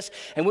lead us.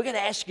 And we're going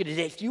to ask you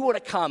today, if you want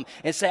to come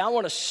and say, I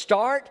want to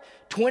start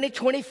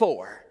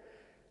 2024,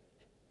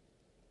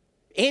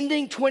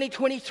 ending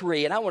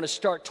 2023, and I want to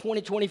start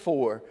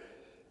 2024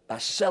 by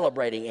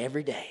celebrating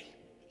every day.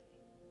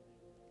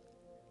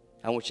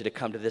 I want you to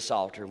come to this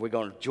altar. We're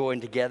going to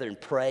join together and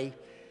pray.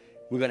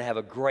 We're going to have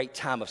a great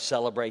time of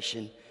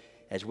celebration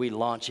as we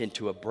launch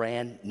into a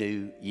brand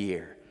new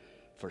year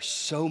for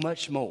so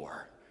much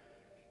more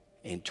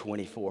in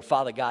 24.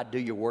 Father God, do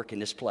your work in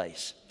this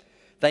place.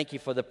 Thank you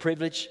for the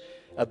privilege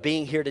of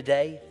being here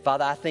today.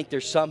 Father, I think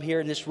there's some here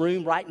in this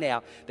room right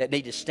now that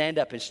need to stand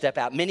up and step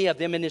out. Many of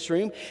them in this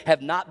room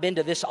have not been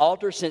to this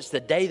altar since the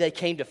day they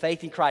came to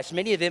faith in Christ.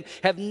 Many of them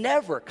have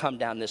never come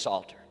down this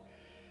altar.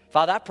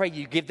 Father, I pray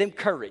you give them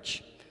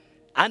courage.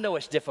 I know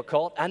it's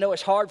difficult. I know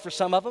it's hard for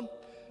some of them.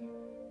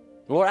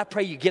 Lord, I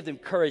pray you give them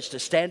courage to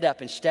stand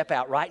up and step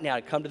out right now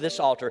and come to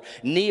this altar,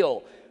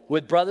 kneel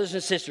with brothers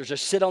and sisters, or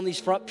sit on these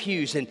front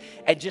pews and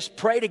just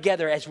pray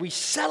together as we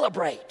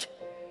celebrate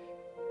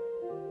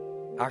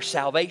our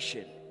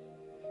salvation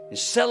and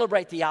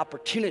celebrate the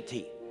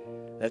opportunity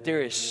that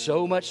there is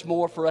so much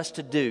more for us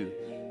to do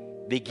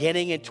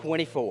beginning in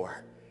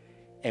 24,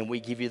 and we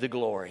give you the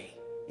glory.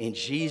 In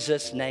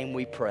Jesus' name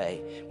we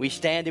pray. We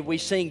stand and we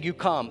sing, You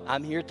Come.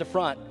 I'm here at the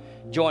front.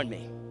 Join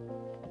me.